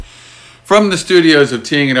From the studios of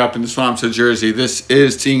Teeing It Up in the Swamps of Jersey, this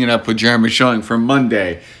is Teeing It Up with Jeremy Schilling for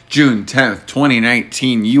Monday, June 10th,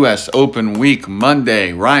 2019, U.S. Open Week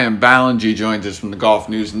Monday. Ryan Ballengee joins us from the Golf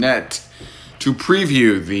News Net to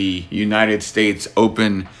preview the United States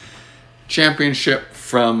Open Championship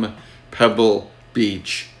from Pebble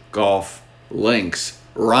Beach Golf Links.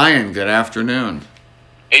 Ryan, good afternoon.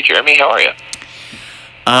 Hey, Jeremy, how are you?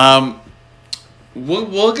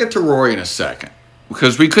 We'll get to Rory in a second.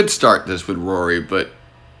 Because we could start this with Rory, but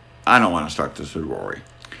I don't want to start this with Rory.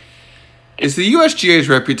 Is the USGA's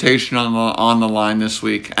reputation on the line this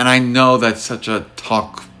week? And I know that's such a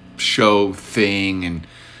talk show thing, and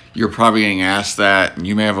you're probably getting asked that, and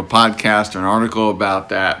you may have a podcast or an article about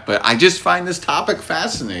that, but I just find this topic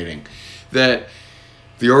fascinating, that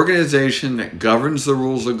the organization that governs the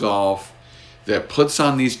rules of golf, that puts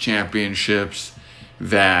on these championships,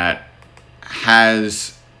 that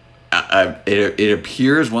has... It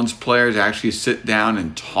appears once players actually sit down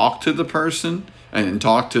and talk to the person and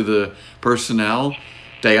talk to the personnel,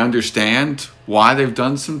 they understand why they've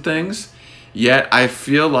done some things. Yet I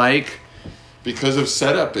feel like because of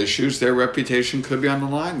setup issues, their reputation could be on the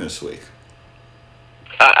line this week.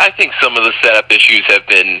 I think some of the setup issues have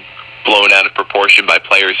been blown out of proportion by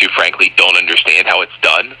players who frankly don't understand how it's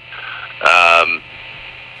done.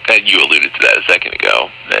 And you alluded to that a second ago.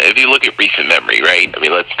 If you look at recent memory, right? I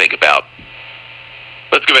mean, let's go back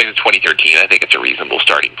to 2013. I think it's a reasonable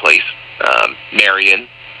starting place. Marion,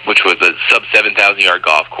 which was a sub 7,000 yard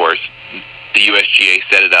golf course, the USGA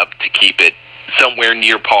set it up to keep it somewhere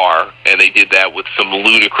near par, and they did that with some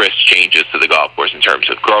ludicrous changes to the golf course in terms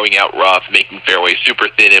of growing out rough, making fairways super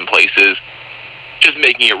thin in places, just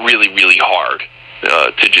making it really, really hard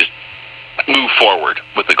to just move forward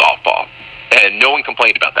with the golf ball. And no one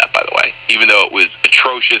complained about that, by the way, even though it was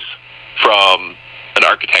atrocious from an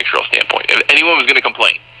architectural standpoint. If anyone was going to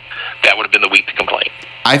complain, that would have been the week to complain.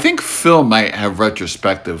 I think Phil might have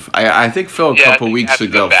retrospective. I think Phil a couple weeks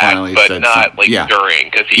ago finally but said not something.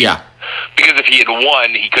 during, because if he had won,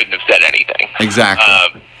 he couldn't have said anything.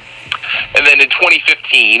 Exactly. And then in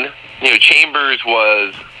 2015, Chambers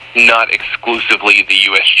was not exclusively the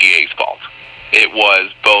USGA's fault. It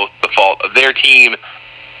was both the fault of their team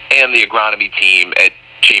and the agronomy team at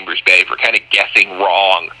Chambers Bay for kind of guessing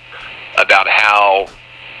wrong about how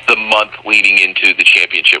the month leading into the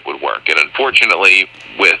championship would work. And unfortunately,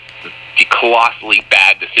 with the colossally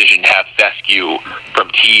bad decision to have fescue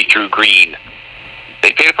from tee through green,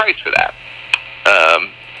 they paid a price for that.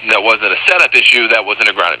 That wasn't a setup issue, that was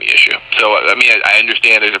an agronomy issue. So, I mean, I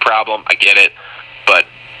understand there's a problem, I get it, but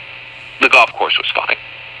the golf course was fine.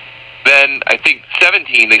 Then, I think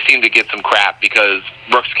 17, they seemed to get some crap because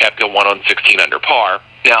Brooks Koepka won on 16 under par.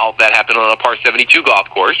 Now, that happened on a par 72 golf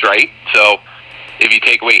course, right? So, if you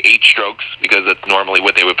take away 8 strokes, because that's normally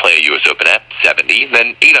what they would play a U.S. Open at, 70,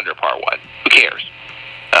 then 8 under par won. Who cares?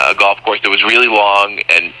 A golf course that was really long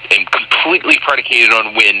and completely predicated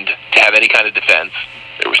on wind to have any kind of defense.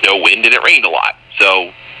 There was no wind and it rained a lot.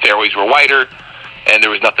 So, fairways were wider and there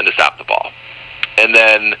was nothing to stop the ball. And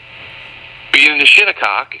then being into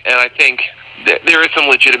Shinnecock, and I think there is some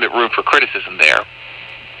legitimate room for criticism there,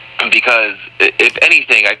 because if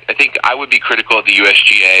anything, I think I would be critical of the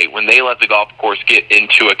USGA when they let the golf course get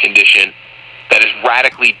into a condition that is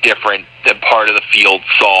radically different than part of the field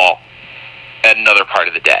saw at another part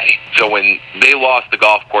of the day. So when they lost the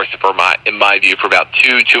golf course, in my view, for about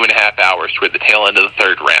 2.5 hours toward the tail end of the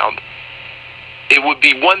third round, it would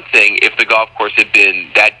be one thing if the golf course had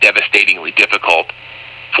been that devastatingly difficult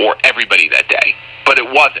for everybody that day. But it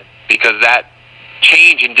wasn't, because that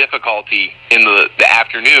change in difficulty in the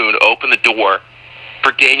afternoon opened the door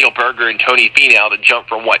for Daniel Berger and Tony Finau to jump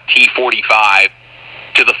from, T45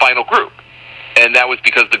 to the final group. And that was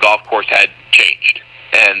because the golf course had changed,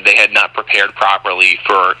 and they had not prepared properly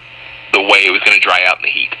for the way it was going to dry out in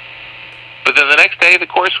the heat. But then the next day, the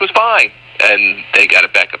course was fine, and they got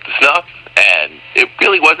it back up to snuff, and it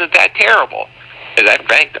really wasn't that terrible. As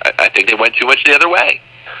I think they went too much the other way.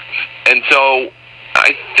 And so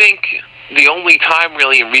I think the only time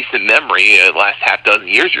really in recent memory, the last half dozen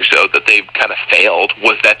years or so, that they've kind of failed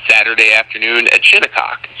was that Saturday afternoon at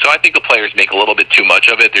Shinnecock. So I think the players make a little bit too much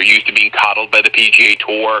of it. They're used to being coddled by the PGA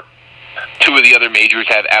Tour. 2 of the other majors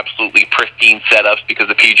have absolutely pristine setups because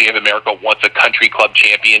the PGA of America wants a country club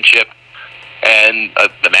championship, and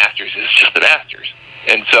the Masters is just the Masters.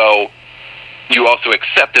 And so you also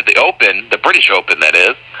accept at the Open, the British Open that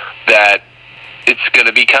is, that it's going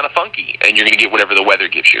to be kind of funky, and you're going to get whatever the weather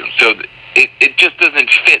gives you. So it just doesn't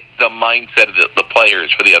fit the mindset of the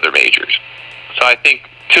players for the other majors. So I think,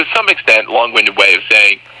 to some extent, long-winded way of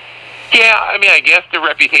saying, Yeah, I mean, I guess their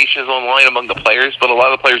reputation is online among the players, but a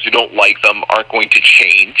lot of the players who don't like them aren't going to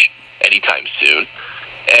change anytime soon.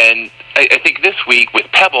 And I think this week with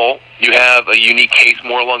Pebble, you have a unique case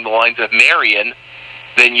more along the lines of Marion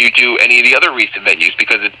than you do any of the other recent venues,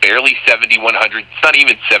 because it's barely 7,100. It's not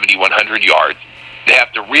even 7,100 yards. They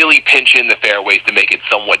have to really pinch in the fairways to make it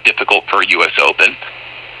somewhat difficult for a U.S. Open.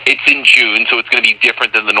 It's in June, so it's going to be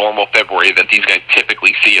different than the normal February event these guys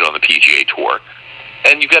typically see it on the PGA Tour.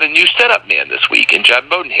 And you've got a new setup man this week in John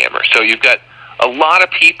Bodenhammer. So you've got a lot of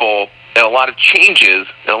people and a lot of changes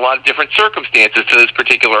and a lot of different circumstances to this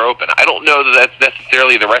particular Open. I don't know that that's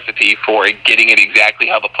necessarily the recipe for getting it exactly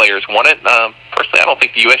how the players want it. Personally, I don't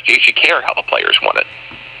think the USGA should care how the players want it.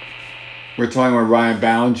 We're talking with Ryan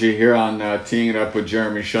Ballinger here on Teeing It Up with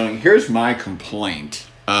Jeremy Schilling. Here's my complaint.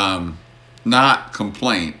 Not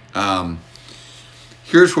complaint.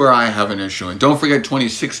 Here's where I have an issue. And don't forget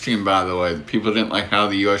 2016, by the way. People didn't like how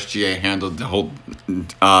the USGA handled the whole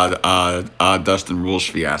Dustin Rules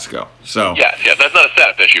fiasco. So yeah, that's not a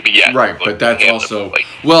setup issue, but yeah. Right, but that's also...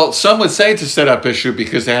 Well, some would say it's a setup issue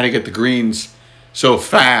because they had to get the greens so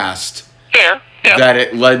fast. Fair, yeah. That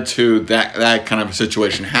it led to that kind of a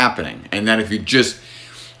situation happening. And that if you just...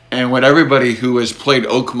 And what everybody who has played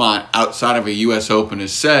Oakmont outside of a U.S. Open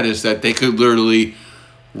has said is that they could literally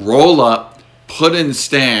roll up, put in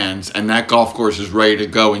stands, and that golf course is ready to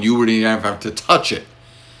go, and you wouldn't even have to touch it.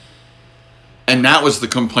 And that was the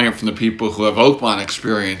complaint from the people who have Oakmont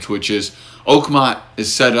experience, which is Oakmont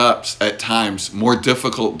is set up at times more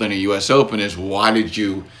difficult than a U.S. Open is. Why did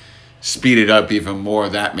you speed it up even more?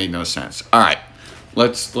 That made no sense. All right,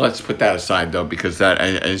 let's put that aside, though, because that,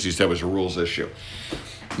 as you said, was a rules issue.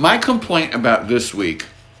 My complaint about this week,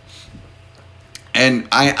 and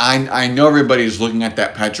I know everybody's looking at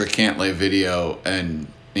that Patrick Cantlay video, and,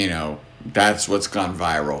 you know, that's what's gone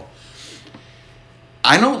viral.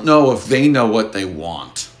 I don't know if they know what they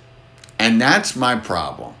want, and that's my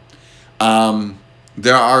problem.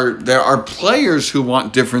 There are players who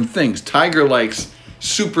want different things. Tiger likes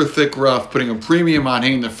super thick rough, putting a premium on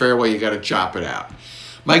hitting the fairway, you got to chop it out.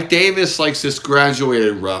 Mike Davis likes this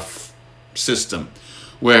graduated rough system,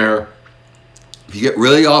 where if you get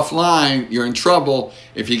really offline, you're in trouble.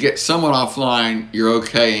 If you get somewhat offline, you're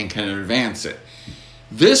okay and can advance it.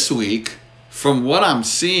 This week, from what I'm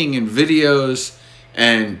seeing in videos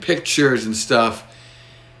and pictures and stuff,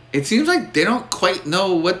 it seems like they don't quite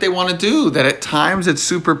know what they want to do. That at times it's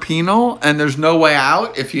super penal and there's no way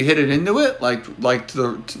out if you hit it into it, like to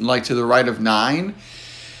the right of 9.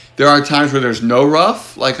 There are times where there's no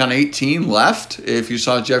rough, like on 18 left. If you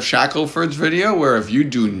saw Jeff Shackelford's video, where if you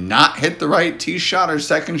do not hit the right tee shot or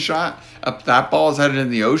second shot, that ball is headed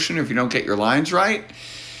in the ocean if you don't get your lines right.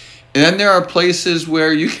 And then there are places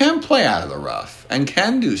where you can play out of the rough and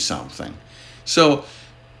can do something. So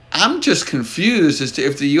I'm just confused as to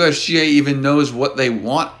if the USGA even knows what they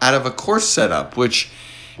want out of a course setup, which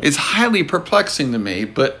is highly perplexing to me.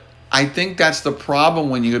 But I think that's the problem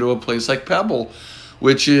when you go to a place like Pebble,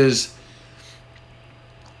 which is,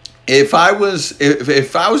 if I was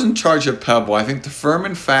in charge of Pebble, I think the firm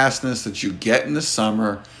and fastness that you get in the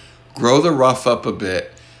summer, grow the rough up a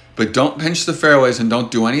bit, but don't pinch the fairways and don't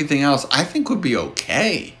do anything else, I think would be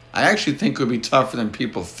okay. I actually think it would be tougher than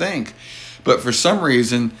people think. But for some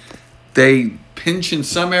reason, they pinch in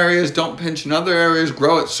some areas, don't pinch in other areas,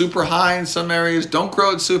 grow it super high in some areas, don't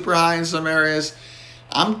grow it super high in some areas.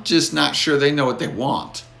 I'm just not sure they know what they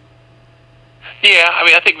want. Yeah, I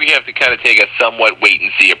mean, I think we have to kind of take a somewhat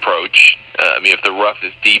wait-and-see approach. I mean, if the rough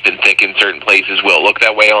is deep and thick in certain places, will it look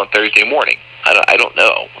that way on Thursday morning? I don't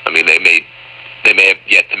know. I mean, they may have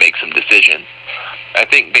yet to make some decisions. I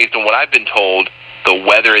think based on what I've been told, the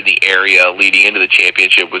weather in the area leading into the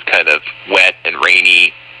championship was kind of wet and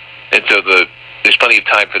rainy, and so there's plenty of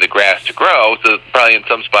time for the grass to grow. So probably in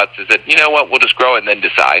some spots they said, you know what, we'll just grow it and then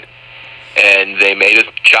decide. And they may just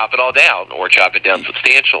chop it all down or chop it down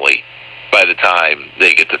substantially by the time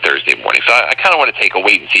they get to Thursday morning. So I kind of want to take a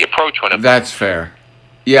wait-and-see approach when I'm... That's fair.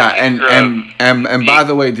 Yeah, and by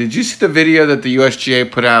the way, did you see the video that the USGA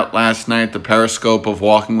put out last night, the Periscope of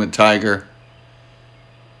Walking with Tiger?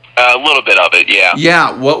 A little bit of it, yeah.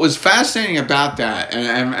 Yeah, what was fascinating about that,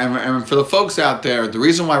 and for the folks out there, the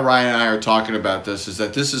reason why Ryan and I are talking about this is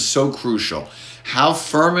that this is so crucial. How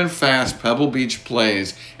firm and fast Pebble Beach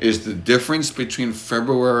plays is the difference between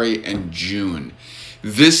February and June.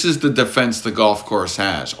 This is the defense the golf course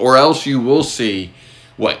has. Or else you will see,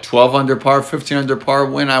 12 under par, 15 under par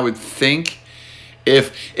win, I would think.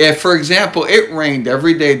 If, for example, it rained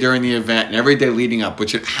every day during the event and every day leading up,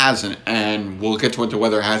 which it hasn't, and we'll get to what the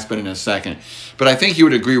weather has been in a second. But I think you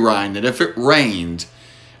would agree, Ryan, that if it rained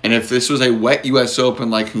And if this was a wet U.S. Open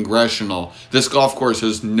like Congressional, this golf course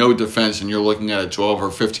has no defense, and you're looking at a 12 or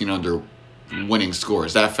 15 under winning score.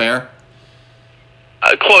 Is that fair?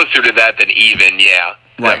 Closer to that than even, yeah.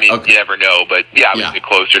 Right, I mean, okay. you never know, but yeah, I would say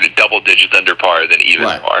closer to double digits under par than even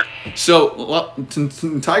par. So,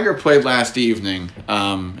 Tiger played last evening.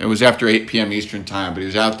 It was after 8 p.m. Eastern time, but he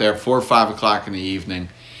was out there 4 or 5 o'clock in the evening,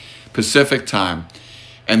 Pacific time.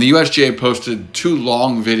 And the USGA posted 2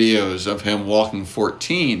 long videos of him walking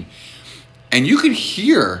 14. And you could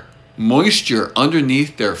hear moisture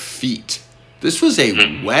underneath their feet. This was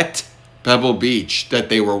a wet Pebble Beach that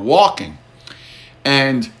they were walking.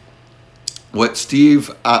 And what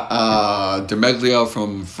Steve DeMeglio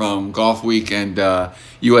from Golf Week and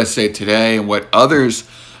USA Today and what others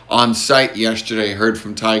on site yesterday heard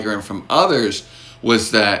from Tiger and from others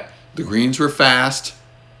was that the greens were fast,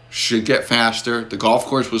 should get faster. The golf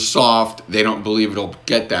course was soft. They don't believe it'll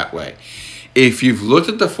get that way. If you've looked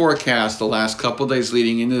at the forecast the last couple of days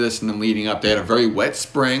leading into this and then leading up, they had a very wet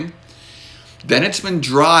spring. Then it's been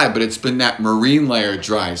dry, but it's been that marine layer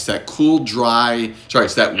dry. It's that cool,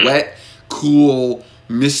 it's that wet, cool,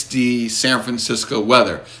 misty San Francisco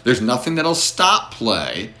weather. There's nothing that'll stop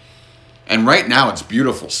play. And right now it's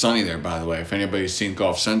beautiful, sunny there, by the way, if anybody's seen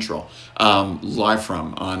Golf Central, live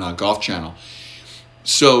from on Golf Channel.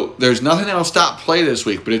 So there's nothing that'll stop play this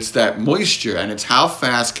week, but it's that moisture, and it's how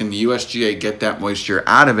fast can the USGA get that moisture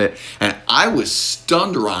out of it. And I was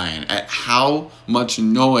stunned, Ryan, at how much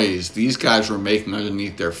noise these guys were making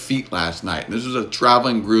underneath their feet last night. And this was a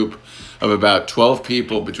traveling group of about 12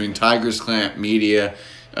 people between Tigers Clamp, media,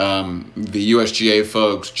 the USGA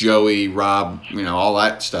folks, Joey, Rob, all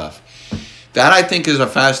that stuff. That, I think, is a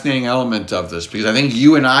fascinating element of this, because I think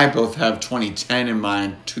you and I both have 2010 in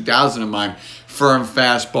mind, 2000 in mind, firm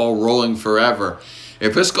fastball rolling forever.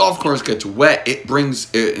 If this golf course gets wet, it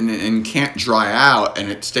brings it and can't dry out,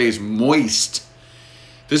 and it stays moist.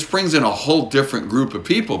 This brings in a whole different group of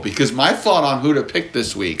people, because my thought on who to pick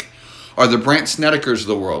this week are the Brandt Snedekers of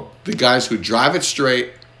the world, the guys who drive it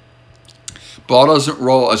straight. Ball doesn't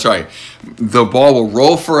roll. The ball will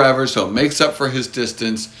roll forever, so it makes up for his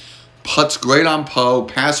distance. Putts great on Poe,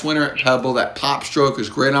 past winner at Pebble, that pop stroke is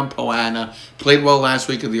great on Poana, played well last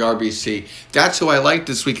week at the RBC. That's who I like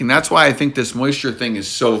this week, and that's why I think this moisture thing is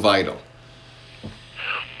so vital.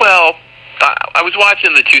 Well, I was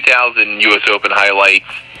watching the 2000 U.S. Open highlights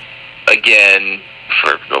again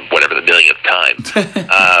for whatever the millionth time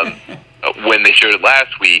when they showed it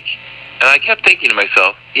last week, and I kept thinking to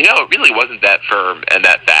myself, it really wasn't that firm and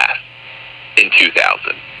that fast in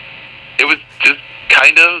 2000. It was just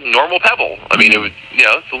kind of normal Pebble. I mean, it was,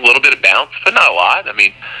 it's a little bit of bounce, but not a lot. I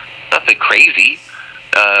mean, nothing crazy.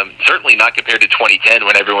 Certainly not compared to 2010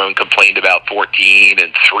 when everyone complained about 14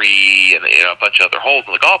 and 3 and, a bunch of other holes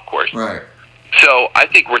in the golf course. Right. So I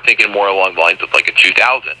think we're thinking more along the lines of like a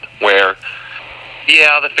 2000 where,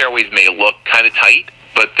 the fairways may look kind of tight,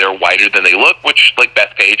 but they're wider than they look, which, like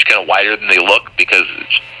Bethpage, kind of wider than they look because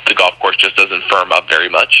the golf course just doesn't firm up very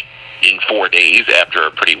much in 4 days after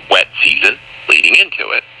a pretty wet season leading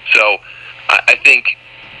into it. So I think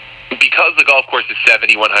because the golf course is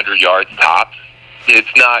 7,100 yards tops, it's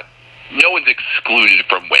not, no one's excluded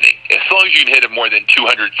from winning. As long as you can hit it more than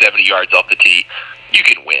 270 yards off the tee, you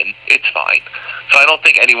can win. It's fine. So I don't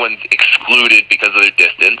think anyone's excluded because of their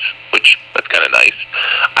distance, which that's kind of nice.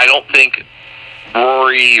 I don't think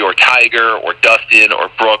Rory or Tiger or Dustin or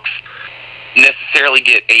Brooks necessarily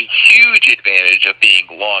get a huge advantage of being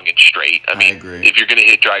long and straight. I mean, agree. If you're going to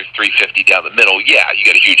hit drives 350 down the middle, you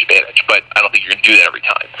get a huge advantage, but I don't think you're going to do that every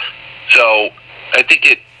time. So I think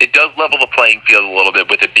it does level the playing field a little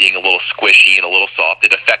bit with it being a little squishy and a little soft.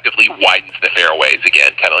 It effectively widens the fairways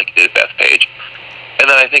again, kind of like it did at Bethpage. And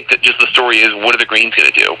then I think that just the story is, what are the greens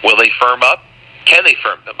going to do? Will they firm up? Can they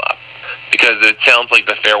firm them up? Because it sounds like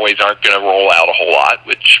the fairways aren't going to roll out a whole lot,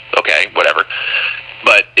 which, okay, whatever.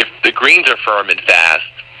 But if the greens are firm and fast,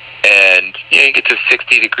 and you get to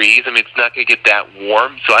 60 degrees, I mean, it's not going to get that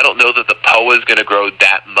warm. So I don't know that the POA is going to grow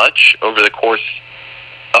that much over the course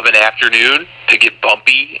of an afternoon to get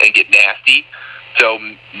bumpy and get nasty. So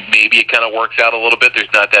maybe it kind of works out a little bit. There's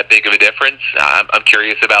not that big of a difference. I'm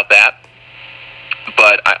curious about that.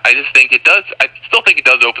 But I just think it does. I still think it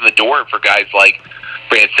does open the door for guys like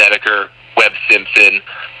Brandt Snedeker, Webb Simpson,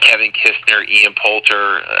 Kevin Kistner, Ian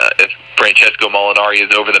Poulter. If Francesco Molinari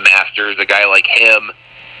is over the Masters, a guy like him,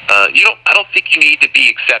 I don't think you need to be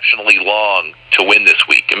exceptionally long to win this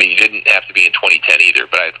week. I mean, you didn't have to be in 2010 either,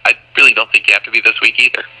 but I really don't think you have to be this week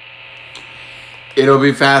either. It'll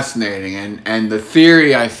be fascinating, and the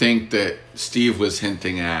theory I think that Steve was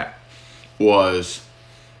hinting at was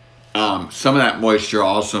Some of that moisture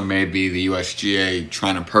also may be the USGA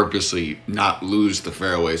trying to purposely not lose the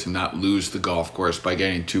fairways and not lose the golf course by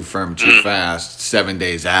getting too firm too fast 7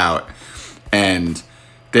 days out. And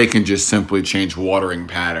they can just simply change watering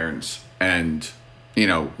patterns and,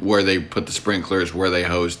 where they put the sprinklers, where they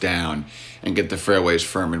hose down, and get the fairways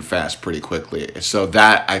firm and fast pretty quickly. So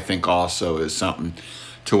that, I think, also is something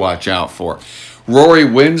to watch out for. Rory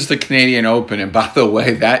wins the Canadian Open, and by the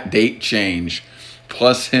way, that date change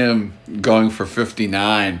plus him going for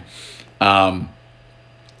 59 had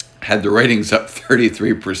the ratings up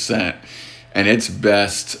 33%, and its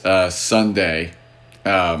best Sunday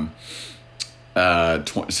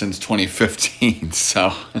since 2015.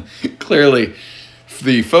 So clearly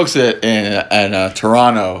the folks in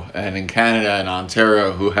Toronto and in Canada and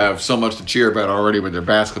Ontario who have so much to cheer about already with their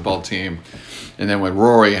basketball team, and then with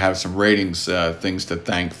Rory have some ratings things to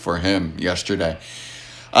thank for him yesterday.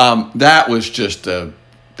 That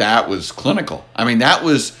was clinical. I mean, that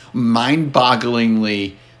was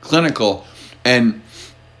mind-bogglingly clinical, and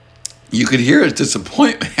you could hear his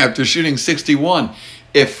disappointment after shooting 61.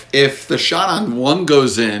 If the shot on one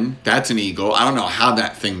goes in, that's an eagle. I don't know how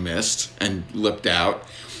that thing missed and lipped out.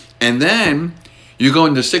 And then you go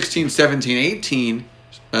into 16, 17, 18,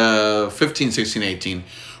 15, 16, 18,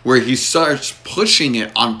 where he starts pushing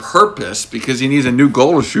it on purpose because he needs a new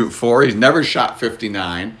goal to shoot for. He's never shot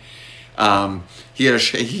 59. He had a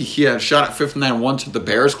shot at 59 once at the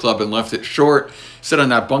Bears Club and left it short. Said on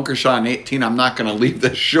that bunker shot in 18, I'm not going to leave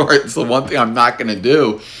this short. It's the one thing I'm not going to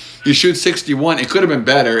do. You shoot 61. It could have been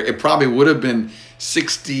better. It probably would have been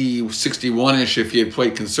 60, 61-ish if he had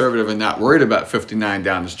played conservative and not worried about 59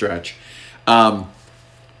 down the stretch. I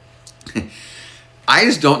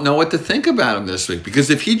just don't know what to think about him this week,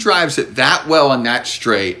 because if he drives it that well and that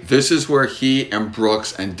straight, this is where he and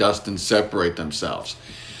Brooks and Dustin separate themselves.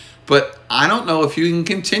 But I don't know if you can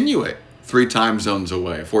continue it 4 time zones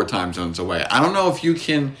away. I don't know if you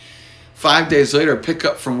can 5 days later pick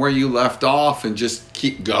up from where you left off and just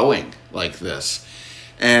keep going like this.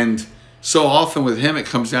 And so often with him, it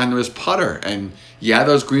comes down to his putter. And yeah,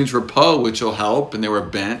 those greens were Poe, which will help, and they were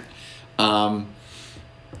bent.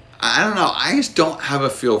 I don't know. I just don't have a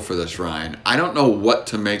feel for this, Ryan. I don't know what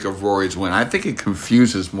to make of Rory's win. I think it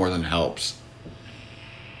confuses more than helps.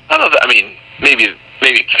 I don't know. I mean, maybe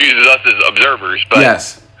it confuses us as observers, but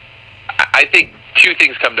yes. I think 2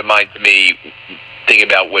 things come to mind to me thinking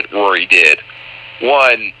about what Rory did.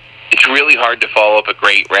 One, it's really hard to follow up a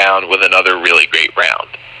great round with another really great round.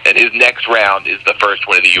 And his next round is the first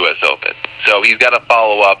one of the U.S. Open. So he's got to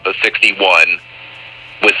follow up a 61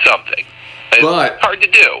 with something. It's hard to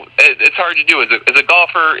do. It's hard to do. As a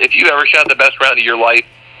golfer, if you ever shot the best round of your life,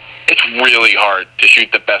 it's really hard to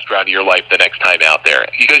shoot the best round of your life the next time out there,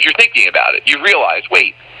 because you're thinking about it. You realize,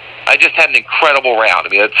 wait, I just had an incredible round. I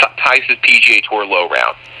mean, it's Tice's PGA Tour low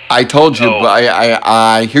round. I told you, but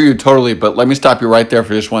I hear you totally, but let me stop you right there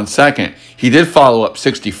for just 1 second. He did follow up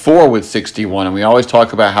 64 with 61, and we always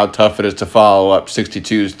talk about how tough it is to follow up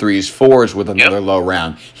 62s, 3s, 4s with another low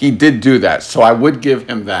round. He did do that, so I would give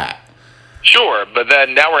him that. Sure, but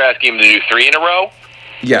then now we're asking him to do 3 in a row?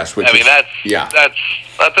 Yes,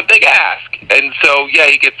 that's a big ask. And so, yeah,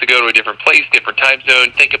 he gets to go to a different place, different time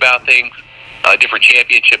zone, think about things, different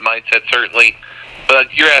championship mindset, certainly.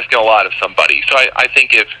 But you're asking a lot of somebody. So I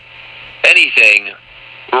think if anything,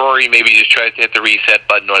 Rory maybe just tries to hit the reset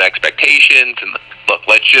button on expectations. And look,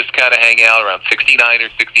 let's just kind of hang out around 69 or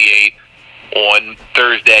 68 on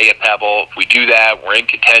Thursday at Pebble. If we do that, we're in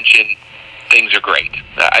contention. Things are great.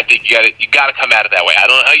 I think you got to come at it that way. I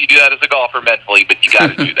don't know how you do that as a golfer mentally, but you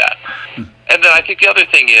got to do that. And then I think the other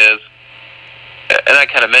thing is, and I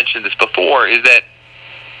kind of mentioned this before, is that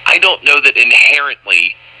I don't know that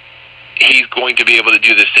inherently he's going to be able to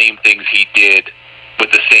do the same things he did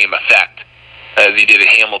with the same effect as he did at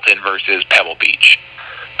Hamilton versus Pebble Beach,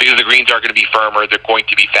 because the greens are going to be firmer, they're going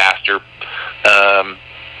to be faster.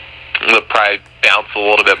 They'll probably bounce a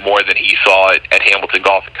little bit more than he saw at Hamilton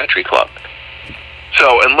Golf and Country Club.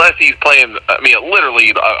 So unless he's playing,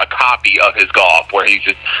 literally a copy of his golf, where he's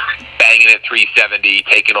just banging at 370,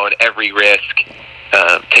 taking on every risk,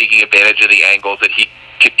 taking advantage of the angles that he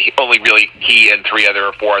and 3 other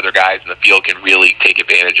or 4 other guys in the field can really take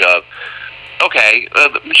advantage of. Okay,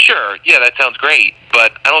 sure, yeah, that sounds great,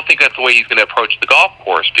 but I don't think that's the way he's going to approach the golf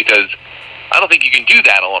course, because I don't think you can do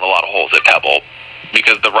that on a lot of holes at Pebble,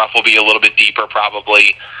 because the rough will be a little bit deeper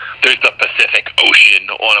probably. There's the Pacific Ocean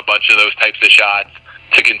on a bunch of those types of shots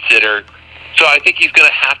to consider. So I think he's going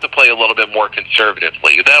to have to play a little bit more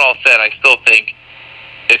conservatively. That all said, I still think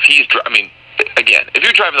if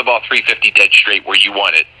you're driving the ball 350 dead straight where you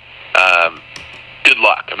want it, good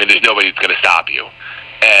luck. There's nobody that's going to stop you.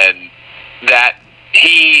 and that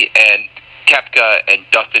he and Koepka and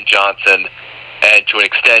Dustin Johnson, and to an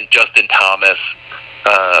extent Justin Thomas,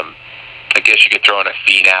 I guess you could throw in a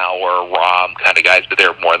Finau or a Rahm kind of guys, but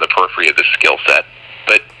they're more in the periphery of the skill set.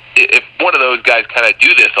 But if one of those guys kind of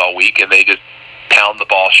do this all week and they just pound the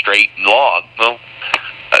ball straight and long, well,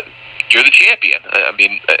 you're the champion. I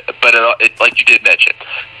mean, but like you did mention,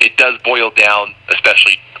 it does boil down,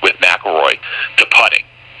 especially with McIlroy, to putting,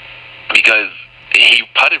 because he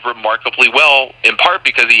putted remarkably well, in part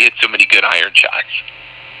because he hit so many good iron shots.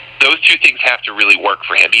 Those two things have to really work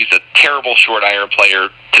for him. He's a terrible short iron player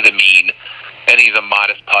to the mean, and he's a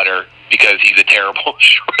modest putter because he's a terrible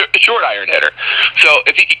short iron hitter. So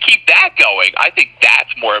if he could keep that going, I think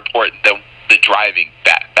that's more important than the driving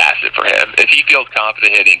facet for him. If he feels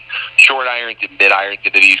confident hitting short irons and mid irons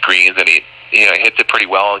into these greens, and he hits it pretty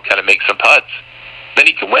well and kind of makes some putts, then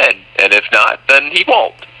he can win. And if not, then he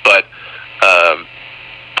won't. But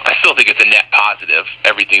I still think it's a net positive,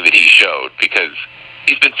 everything that he showed, because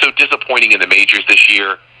he's been so disappointing in the majors this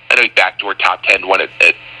year. I know he backdoor top 10 won at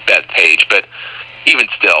Bethpage, but even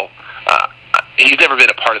still, he's never been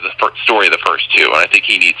a part of the story of the first two, and I think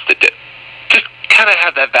he needs to just kind of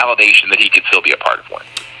have that validation that he could still be a part of one.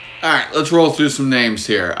 All right, let's roll through some names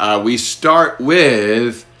here. We start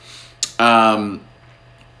with Mr.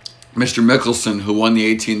 Mickelson, who won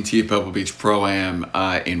the AT&T Pebble Beach Pro-Am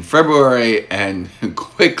in February, and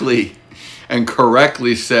quickly and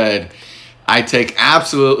correctly said, I take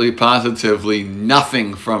absolutely, positively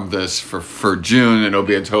nothing from this for June, and it'll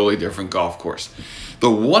be a totally different golf course. The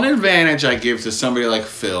one advantage I give to somebody like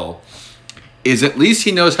Phil is at least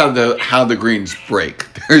he knows how the greens break.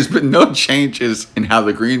 There's been no changes in how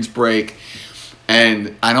the greens break,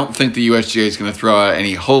 and I don't think the USGA is going to throw out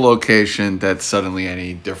any hole location that's suddenly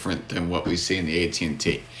any different than what we see in the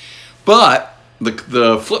AT&T. But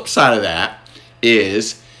the flip side of that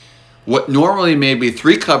is what normally may be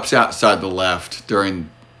 3 cups outside the left during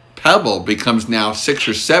Pebble becomes now 6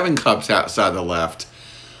 or 7 cups outside the left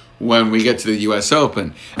when we get to the U.S.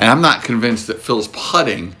 Open. And I'm not convinced that Phil's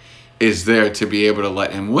putting is there to be able to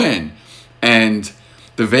let him win. And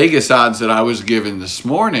the Vegas odds that I was given this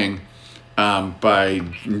morning by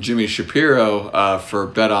Jimmy Shapiro for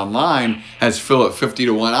Bet Online has Phil at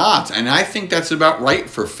 50-1 odds. And I think that's about right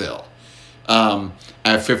for Phil at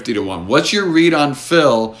 50-1. What's your read on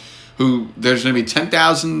Phil, who there's going to be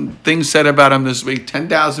 10,000 things said about him this week,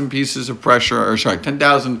 10,000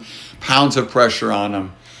 10,000 pounds of pressure on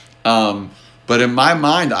him. But in my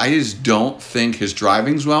mind, I just don't think his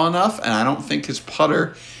driving's well enough, and I don't think his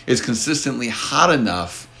putter is consistently hot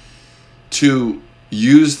enough to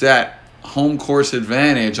use that home course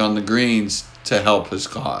advantage on the greens to help his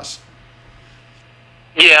cause.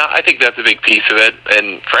 Yeah, I think that's a big piece of it,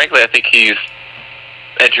 and frankly, I think he's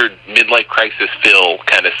entered midlife crisis Phil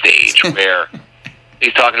kind of stage where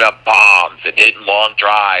he's talking about bombs and hitting long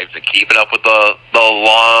drives and keeping up with the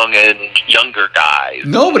long and younger guys.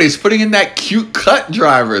 Nobody's putting in that cute cut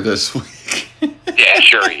driver this week. Yeah,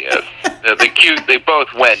 sure he is. They both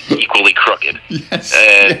went equally crooked. Yes,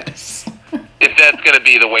 and yes. If that's going to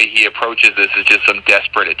be the way he approaches this, is just some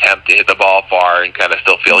desperate attempt to hit the ball far and kind of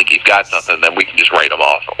still feel like he's got something, then we can just write him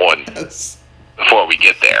off before we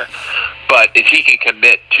get there. But if he can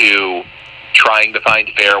commit to trying to find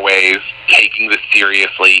fairways, taking this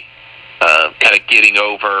seriously, kind of getting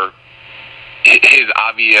over his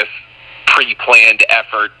obvious pre-planned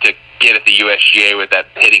effort to get at the USGA with that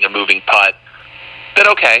hitting a moving putt, then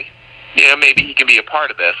okay, maybe he can be a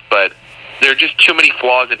part of this. But there are just too many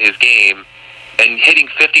flaws in his game, and hitting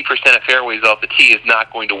 50% of fairways off the tee is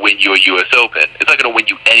not going to win you a U.S. Open. It's not going to win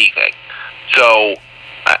you anything. So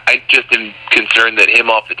I just am concerned that him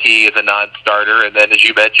off the tee is a non-starter, and then, as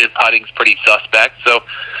you mentioned, putting's pretty suspect. So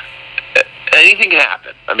anything can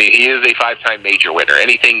happen. I mean, he is a 5-time major winner.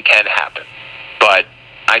 Anything can happen. But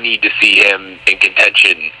I need to see him in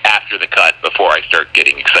contention after the cut before I start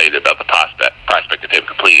getting excited about the prospect of him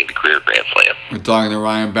completing the career Grand Slam. We're talking to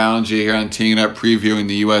Ryan Ballinger here on Teeing It Up, previewing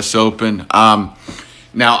the U.S. Open.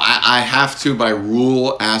 Now, I have to, by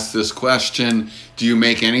rule, ask this question. Do you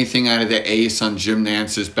make anything out of the ace on Jim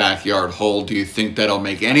Nance's backyard hole? Do you think that'll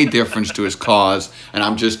make any difference to his cause? And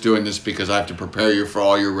I'm just doing this because I have to prepare you for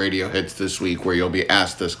all your radio hits this week where you'll be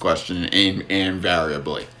asked this question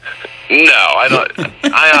invariably. No, I don't.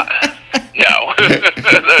 No.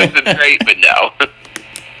 That's great, but no.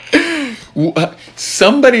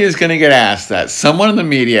 Somebody is going to get asked that. Someone in the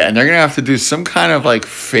media, and they're going to have to do some kind of like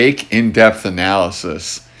fake in-depth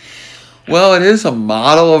analysis. Well, it is a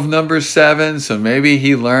model of number 7, so maybe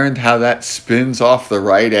he learned how that spins off the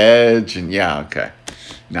right edge. And yeah, okay.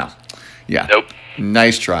 No. Yeah. Nope.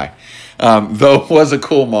 Nice try. Though it was a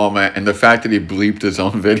cool moment, and the fact that he bleeped his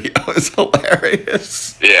own video is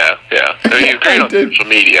hilarious. Yeah. I mean, he's great on social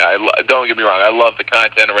media. Don't get me wrong. I love the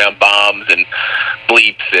content around bombs and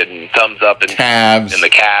bleeps and thumbs up and Calves. and the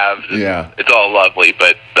calves. Yeah. It's all lovely,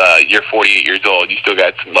 but you're 48 years old. You still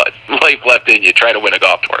got some life left in you. Try to win a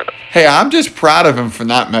golf tournament. Hey, I'm just proud of him for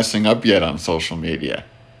not messing up yet on social media.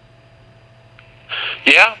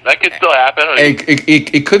 Yeah, that could still happen. I mean,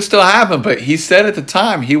 It could still happen, but he said at the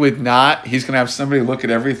time he would not. He's going to have somebody look at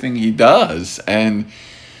everything he does, and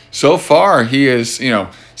so far he is.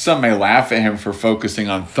 Some may laugh at him for focusing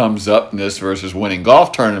on thumbs upness versus winning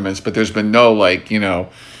golf tournaments, but there's been no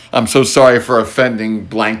I'm so sorry for offending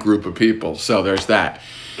blank group of people. So there's that.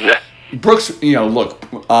 yeah. Brooks,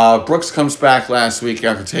 Brooks comes back last week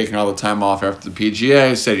after taking all the time off after the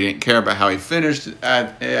PGA, said he didn't care about how he finished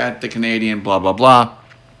at the Canadian, blah, blah, blah.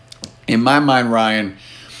 In my mind, Ryan,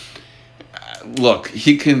 look,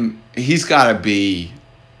 he's got to be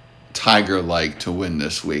Tiger-like to win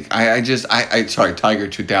this week. Tiger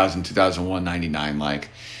 2000, 2001, 99, like.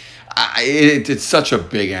 It's such a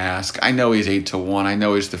big ask. I know he's 8-1. I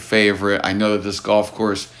know he's the favorite. I know that this golf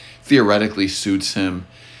course theoretically suits him.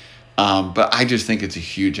 But I just think it's a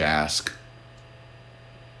huge ask.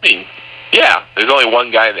 I mean, yeah, there's only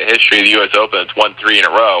one guy in the history of the U.S. Open that's won 3 in a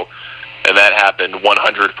row, and that happened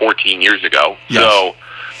 114 years ago. Yes. So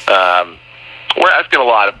we're asking a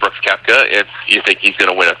lot of Brooks Koepka if you think he's going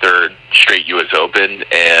to win a 3rd straight U.S. Open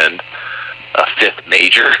and a 5th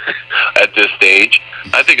major at this stage.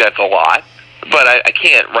 I think that's a lot, but I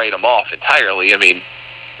can't write him off entirely. I mean,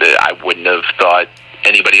 I wouldn't have thought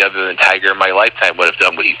anybody other than Tiger in my lifetime would have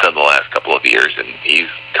done what he's done the last couple of years, and he's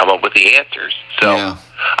come up with the answers. So yeah.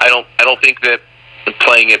 I don't think that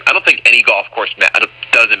playing it. I don't think any golf course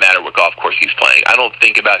doesn't matter what golf course he's playing. I don't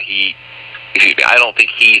think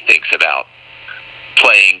he thinks about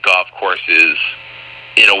playing golf courses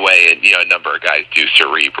in a way, and a number of guys do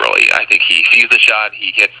cerebrally. I think he sees the shot,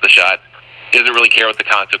 he hits the shot. He doesn't really care what the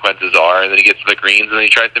consequences are, and then he gets to the greens, and then he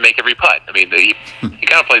tries to make every putt. I mean, he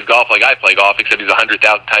kind of plays golf like I play golf, except he's 100,000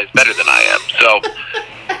 times better than I am. So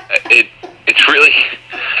it's really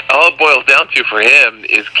all it boils down to for him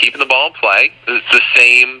is keeping the ball in play. It's the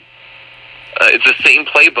same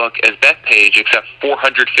playbook as Bethpage, except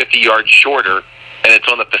 450 yards shorter, and it's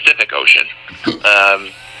on the Pacific Ocean.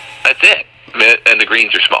 That's it, and the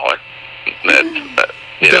greens are smaller.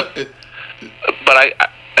 But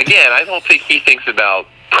I don't think he thinks about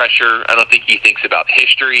pressure. I don't think he thinks about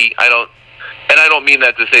history. I don't mean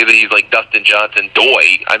that to say that he's like Dustin Johnson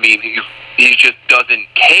Doy. I mean, he just doesn't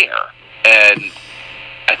care. And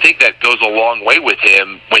I think that goes a long way with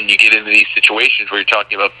him when you get into these situations where you're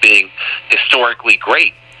talking about being historically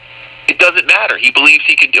great. It doesn't matter. He believes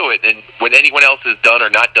he can do it. And what anyone else has done or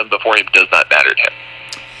not done before him does not matter to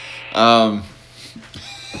him.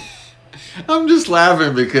 I'm just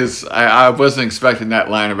laughing because I wasn't expecting that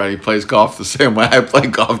line about he plays golf the same way I play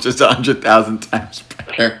golf, just 100,000 times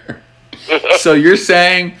better. So you're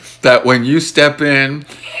saying that when you step in,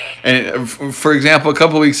 and for example, a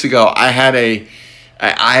couple of weeks ago, I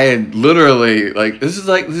had literally this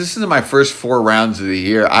is my first 4 rounds of the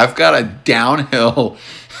year. I've got a downhill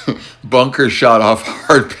bunker shot off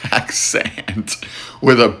hardback sand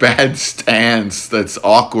with a bad stance that's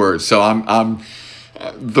awkward. So I'm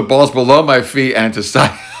the ball's below my feet and to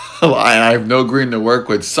side line. I have no green to work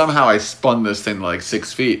with. Somehow I spun this thing like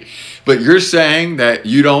 6 feet. But you're saying that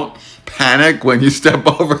you don't panic when you step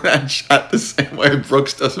over that shot the same way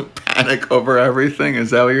Brooks doesn't panic over everything? Is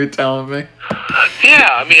that what you're telling me? Yeah,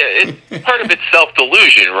 I mean, part of it's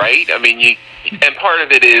self-delusion, right? I mean, and part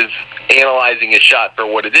of it is analyzing a shot for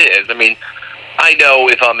what it is. I mean, I know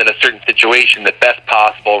if I'm in a certain situation, the best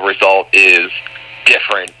possible result is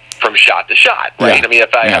different from shot to shot, right? Yeah. I mean,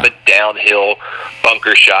 if I have a downhill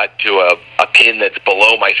bunker shot to a pin that's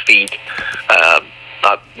below my feet,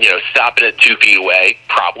 stopping at 2 feet away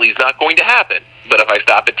probably is not going to happen. But if I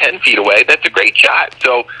stop at 10 feet away, that's a great shot.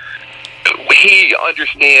 So he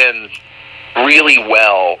understands really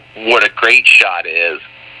well what a great shot is,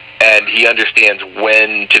 and he understands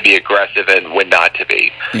when to be aggressive and when not to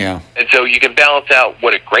be. Yeah. And so you can balance out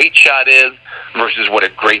what a great shot is versus what a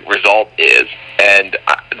great result is. And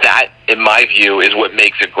that, in my view, is what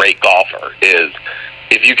makes a great golfer, is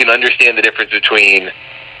if you can understand the difference between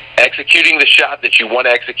executing the shot that you want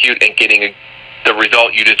to execute and getting the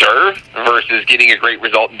result you deserve versus getting a great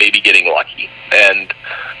result and maybe getting lucky. And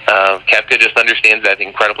Koepka just understands that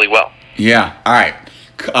incredibly well. Yeah. All right.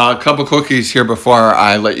 A couple quickies here before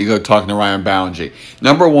I let you go talking to Ryan Ballengee.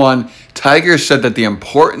 Number one, Tiger said that the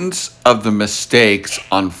importance of the mistakes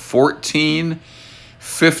on 14,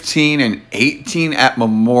 15, and 18 at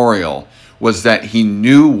Memorial was that he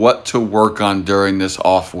knew what to work on during this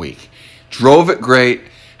off week. Drove it great,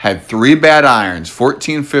 had 3 bad irons,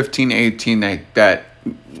 14, 15, 18, that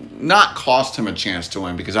not cost him a chance to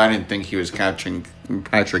win, because I didn't think he was catching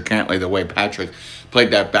Patrick Cantlay the way Patrick played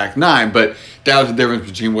that back 9, but that was the difference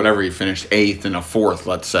between whatever he finished 8th and a 4th,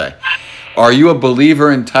 let's say. Are you a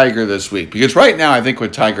believer in Tiger this week? Because right now I think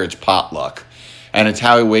with Tiger it's potluck. And it's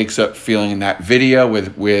how he wakes up feeling. In that video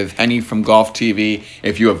with Henny from Golf TV.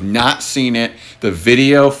 If you have not seen it, the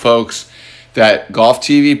video, folks, that Golf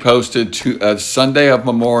TV posted to Sunday of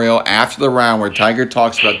Memorial after the round, where Tiger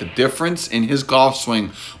talks about the difference in his golf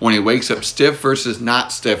swing when he wakes up stiff versus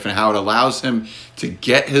not stiff, and how it allows him to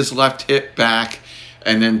get his left hip back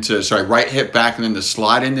and then right hip back, and then to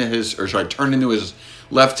slide into turn into his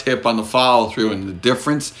left hip on the follow through, and the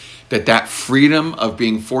difference that freedom of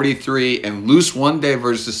being 43 and loose one day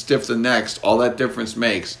versus stiff the next, all that difference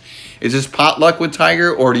makes. Is this potluck with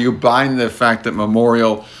Tiger, or do you buy into the fact that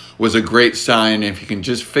Memorial was a great sign? If he can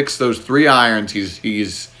just fix those 3 irons,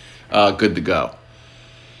 he's good to go?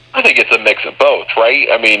 I think it's a mix of both, right?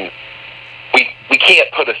 I mean, we can't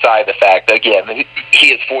put aside the fact that, again,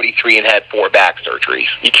 he is 43 and had 4 back surgeries.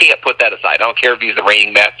 You can't put that aside. I don't care if he's the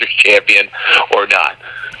reigning Masters champion or not.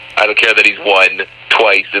 I don't care that he's won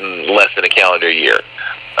twice in less than a calendar year.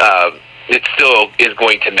 It still is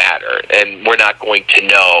going to matter, and we're not going to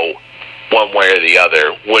know one way or the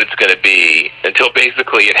other what it's going to be until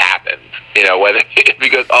basically it happens. You know, whether he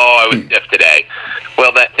goes, I was stiff today.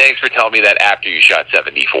 Well, thanks for telling me that after you shot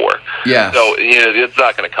 74. Yeah. So, it's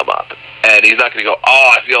not going to come up. And he's not going to go,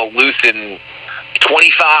 I feel loose in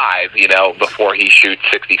 25, before he shoots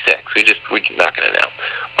 66. We're not going to know.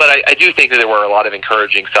 But I do think that there were a lot of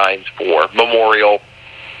encouraging signs for Memorial.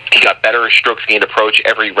 He got better strokes gained approach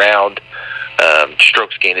every round.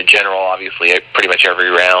 Strokes gained in general, obviously, pretty much every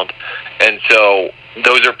round. And so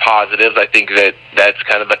those are positives. I think that's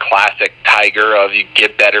kind of the classic Tiger of you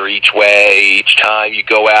get better each way, each time you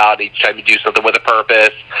go out, each time you do something with a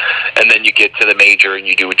purpose, and then you get to the major and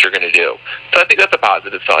you do what you're going to do. So I think that's a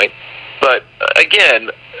positive sign. But again,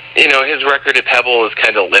 his record at Pebble is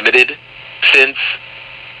kind of limited since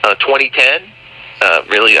 2010.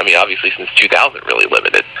 Really, I mean, obviously since 2000, really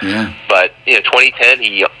limited. Yeah. But 2010,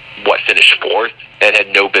 he finished 4th and had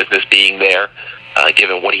no business being there,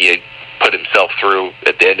 given what he had put himself through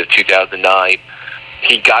at the end of 2009.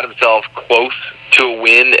 He got himself close to a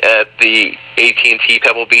win at the AT&T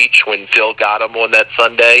Pebble Beach when Phil got him on that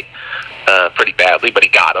Sunday, pretty badly, but he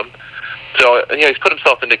got him. So, he's put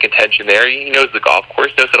himself into contention there. He knows the golf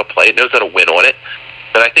course, knows how to play it, knows how to win on it.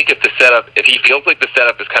 But I think if he feels like the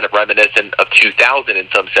setup is kind of reminiscent of 2000 in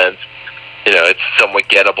some sense, it's somewhat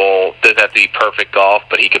gettable. Doesn't have to be perfect golf,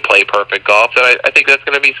 but he could play perfect golf. And I think that's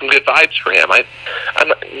going to be some good vibes for him.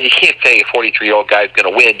 You can't say a 43-year-old guy is going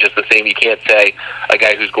to win, just the same you can't say a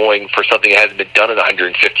guy who's going for something that hasn't been done in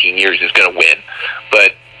 115 years is going to win.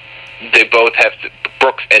 But they both have,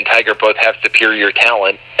 Brooks and Tiger both have superior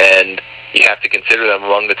talent, and you have to consider them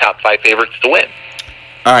among the top 5 favorites to win.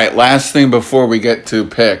 All right, last thing before we get to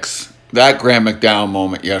picks. That Graham McDowell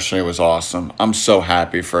moment yesterday was awesome. I'm so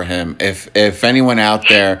happy for him. If anyone out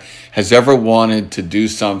there has ever wanted to do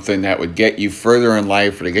something that would get you further in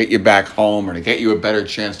life, or to get you back home, or to get you a better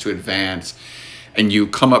chance to advance, and you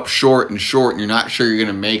come up short, and you're not sure you're going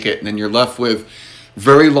to make it, and then you're left with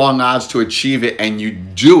very long odds to achieve it, and you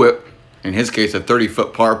do it, in his case, a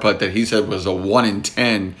 30-foot par putt that he said was a 1 in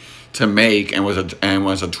 10 to make, and was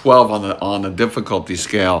a 12 on the difficulty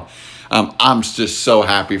scale. I'm just so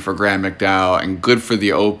happy for Graham McDowell, and good for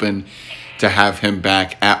the Open to have him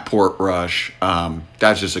back at Portrush.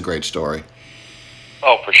 That's just a great story.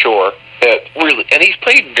 Oh, for sure. Really, and he's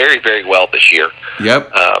played very, very well this year.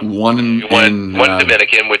 Yep. Won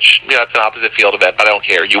Dominican, which it's an opposite field event, but I don't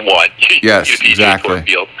care. You won. Yes, exactly.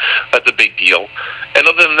 Field. That's a big deal. And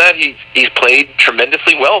other than that, he's played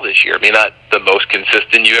tremendously well this year. I mean, not the most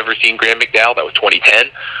consistent you've ever seen Graham McDowell. That was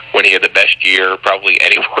 2010, when he had the best year probably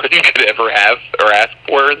anyone could ever have or ask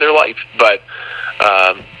for in their life. But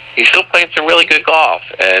he's still playing some really good golf.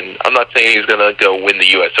 And I'm not saying he's going to go win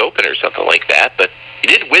the U.S. Open or something like that, but he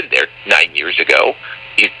did win there 9 years ago.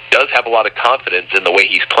 He does have a lot of confidence in the way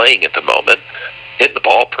he's playing at the moment. Hitting the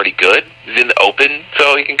ball pretty good. He's in the Open,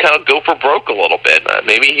 so he can kind of go for broke a little bit.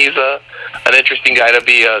 Maybe he's an interesting guy to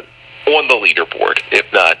be on the leaderboard, if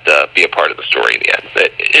not be a part of the story in the end.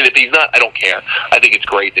 And if he's not, I don't care. I think it's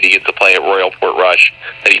great that he gets to play at Royal Portrush,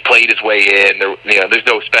 that he played his way in. There's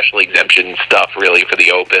no special exemption stuff really for the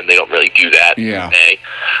Open. They don't really do that. Yeah.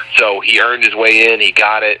 So he earned his way in. He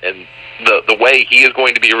got it, and the way he is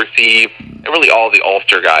going to be received, and really all the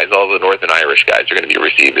Ulster guys, all the Northern Irish guys are going to be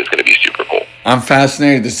received, is going to be super cool. I'm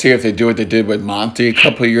fascinated to see if they do what they did with Monty a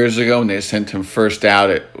couple of years ago when they sent him first out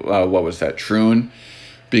at, what was that, Troon,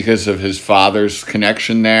 because of his father's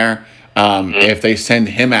connection there. If they send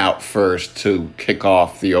him out first to kick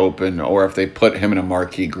off the Open, or if they put him in a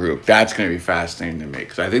marquee group, that's going to be fascinating to me,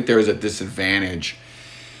 because I think there is a disadvantage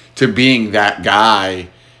to being that guy.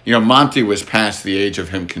 You know, Monty was past the age of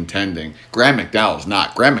him contending. Graham McDowell's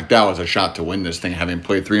not. Graham McDowell has a shot to win this thing, having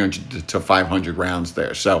played 300 to 500 rounds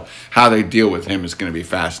there. So how they deal with him is going to be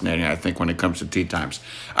fascinating, I think, when it comes to tee times.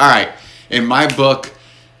 All right. In my book,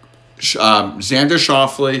 Xander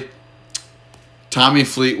Schauffele, Tommy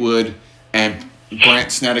Fleetwood, and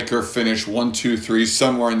Brandt Snedeker finish 1, 2, 3,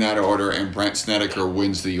 somewhere in that order, and Brandt Snedeker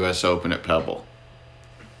wins the U.S. Open at Pebble.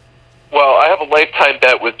 Well, I have a lifetime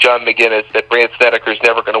bet with John McGinnis that Brandt Snedeker is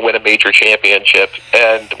never going to win a major championship,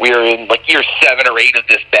 and we are in like year 7 or 8 of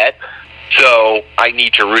this bet. So I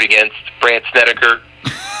need to root against Brandt Snedeker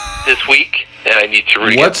this week, and I need to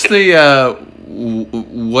root What's against the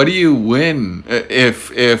what do you win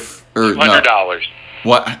if or $200? No.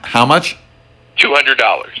 What? How much?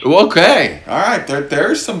 $200. Okay, all right.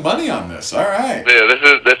 There's some money on this. All right.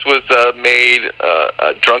 Yeah, this was made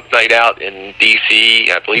a drunk night out in D.C.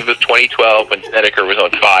 I believe it was 2012 when Snedeker was on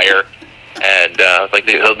fire, and I was like,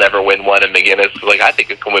 he'll never win one. And McGinnis was like, I think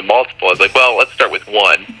it can win multiple. I was like, well, let's start with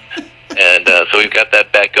one. And so we've got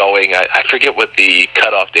that bet going. I forget what the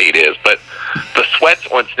cutoff date is, but the sweats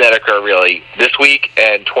on Snedeker are really this week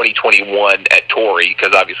and 2021 at Torrey,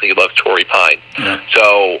 because obviously he loves Torrey Pine. Yeah.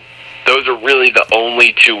 So those are really the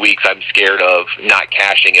only 2 weeks I'm scared of not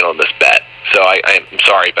cashing in on this bet. So I'm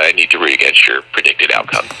sorry, but I need to root against your predicted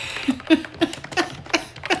outcome.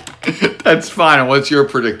 That's fine. And what's your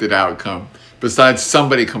predicted outcome, besides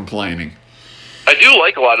somebody complaining? I do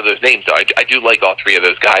like a lot of those names, though. I do like all 3 of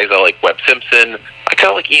those guys. I like Webb Simpson. I kind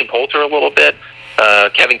of like Ian Poulter a little bit.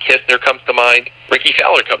 Kevin Kistner comes to mind. Ricky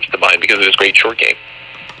Fowler comes to mind because of his great short game.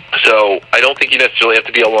 So I don't think you necessarily have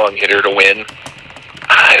to be a long hitter to win.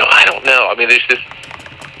 I don't know. I mean, there's this.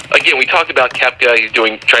 Again, we talked about Koepka. He's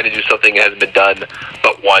trying to do something that hasn't been done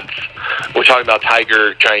but once. We're talking about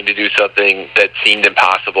Tiger trying to do something that seemed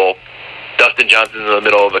impossible. Dustin Johnson's in the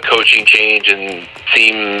middle of a coaching change and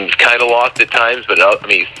seems kind of lost at times, but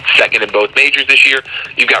he's second in both majors this year.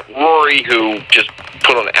 You've got Rory, who just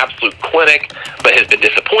put on an absolute clinic, but has been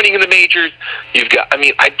disappointing in the majors.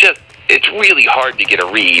 It's really hard to get a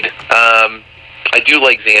read. I do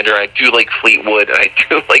like Xander, I do like Fleetwood, and I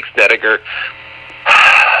do like Snedeker.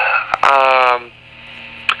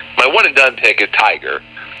 My one and done pick is Tiger,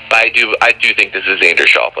 but I do think this is Xander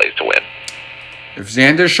Schauffele's to win. If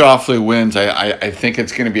Xander Schauffele wins, I think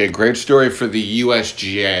it's going to be a great story for the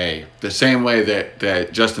USGA, the same way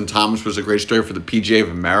that Justin Thomas was a great story for the PGA of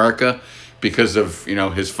America because of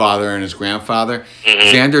his father and his grandfather.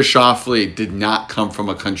 Mm-hmm. Xander Schauffele did not come from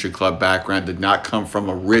a country club background, did not come from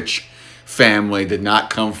a rich family, did not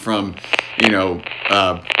come from how do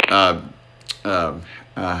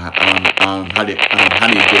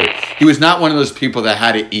you do it? He was not one of those people that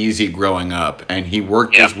had it easy growing up, and he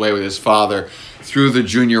worked his way with his father through the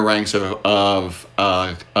junior ranks of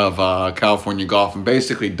California golf, and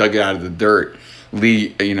basically dug it out of the dirt,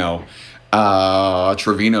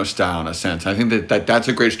 Trevino style in a sense. I think that's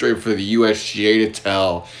a great story for the USGA to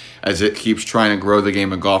tell as it keeps trying to grow the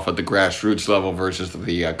game of golf at the grassroots level versus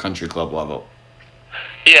the country club level.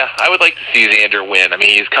 Yeah, I would like to see Xander win. I mean,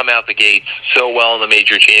 he's come out the gates so well in the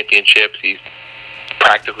major championships. He's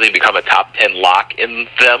practically become a top 10 lock in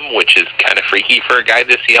them, which is kind of freaky for a guy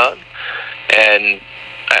this young. And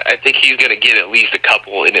I think he's going to get at least a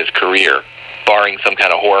couple in his career, barring some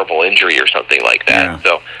kind of horrible injury or something like that. Yeah.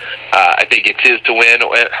 So I think it's his to win.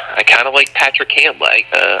 I kind of like Patrick Cantlay.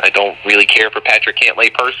 I don't really care for Patrick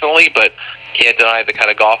Cantlay personally, but can't deny the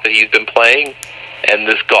kind of golf that he's been playing. And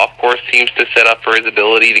this golf course seems to set up for his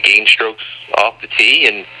ability to gain strokes off the tee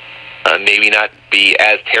and maybe not be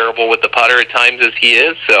as terrible with the putter at times as he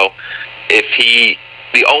is. So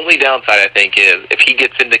the only downside, I think, is if he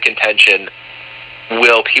gets into contention,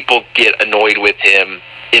 will people get annoyed with him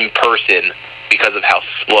in person because of how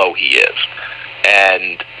slow he is?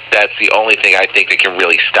 And that's the only thing I think that can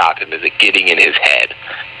really stop him, is it getting in his head.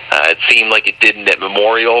 It seemed like it didn't at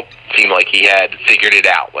Memorial. It seemed like he had figured it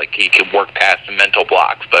out, like he could work past the mental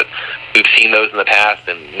blocks. But we've seen those in the past,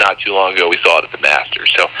 and not too long ago we saw it at the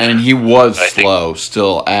Masters. So, and he was slow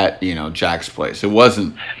still at Jack's place. It was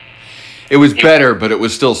better, but it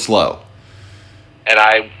was still slow. And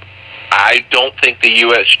I don't think the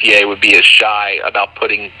USGA would be as shy about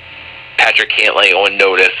putting Patrick Cantlay on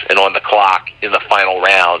notice and on the clock in the final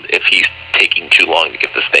round if he's taking too long to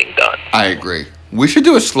get this thing done. I agree. We should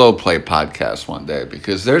do a slow play podcast one day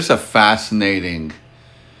because there's a fascinating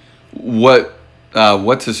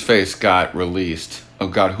what's his face got released. Oh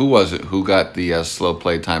God, who was it? Who got the slow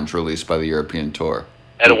play times released by the European Tour?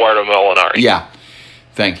 Eduardo Molinari. Yeah,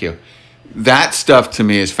 thank you. That stuff to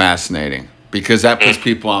me is fascinating because that puts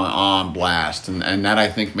people on blast, and that I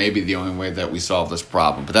think may be the only way that we solve this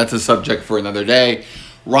problem. But that's a subject for another day.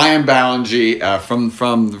 Ryan Ballengee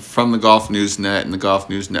from the Golf News Net and the Golf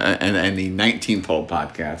News Net and the 19th Hole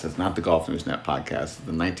podcast. It's not the Golf News Net podcast. It's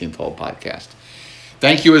the 19th Hole podcast.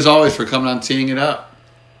 Thank you as always for coming on Teeing It Up.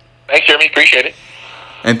 Thanks, Jeremy. Appreciate it.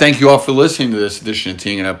 And thank you all for listening to this edition of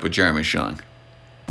Teeing It Up with Jeremy Schilling.